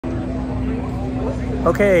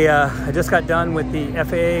Okay, I just got done with the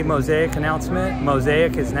FAA MOSAIC announcement.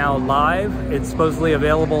 MOSAIC is now live. It's supposedly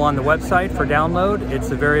available on the website for download. It's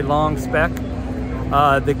a very long spec.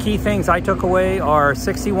 The key things I took away are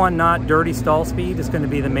 61 knot dirty stall speed is going to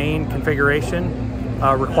be the main configuration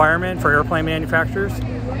requirement for airplane manufacturers.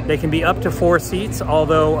 They can be up to 4 seats,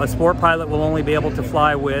 although a sport pilot will only be able to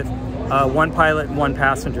fly with 1 pilot and 1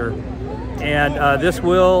 passenger. And this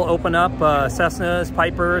will open up Cessnas,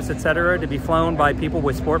 Pipers, etc. to be flown by people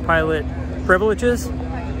with sport pilot privileges.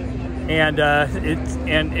 And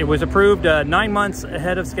it was approved 9 months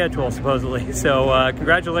ahead of schedule, supposedly. So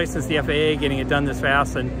congratulations to the FAA getting it done this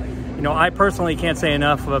fast. And you know, I personally can't say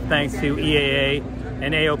enough of thanks to EAA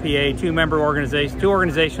and AOPA, two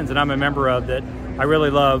organizations that I'm a member of that I really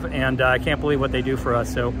love, and I can't believe what they do for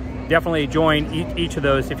us. So definitely join each of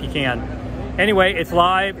those if you can. Anyway, it's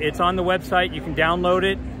live, it's on the website, you can download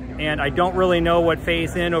it, and I don't really know what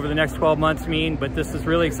phase in over the next 12 months mean, but this is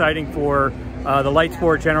really exciting for the light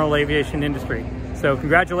sport general aviation industry. So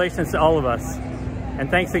congratulations to all of us.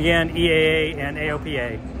 And thanks again, EAA and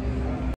AOPA.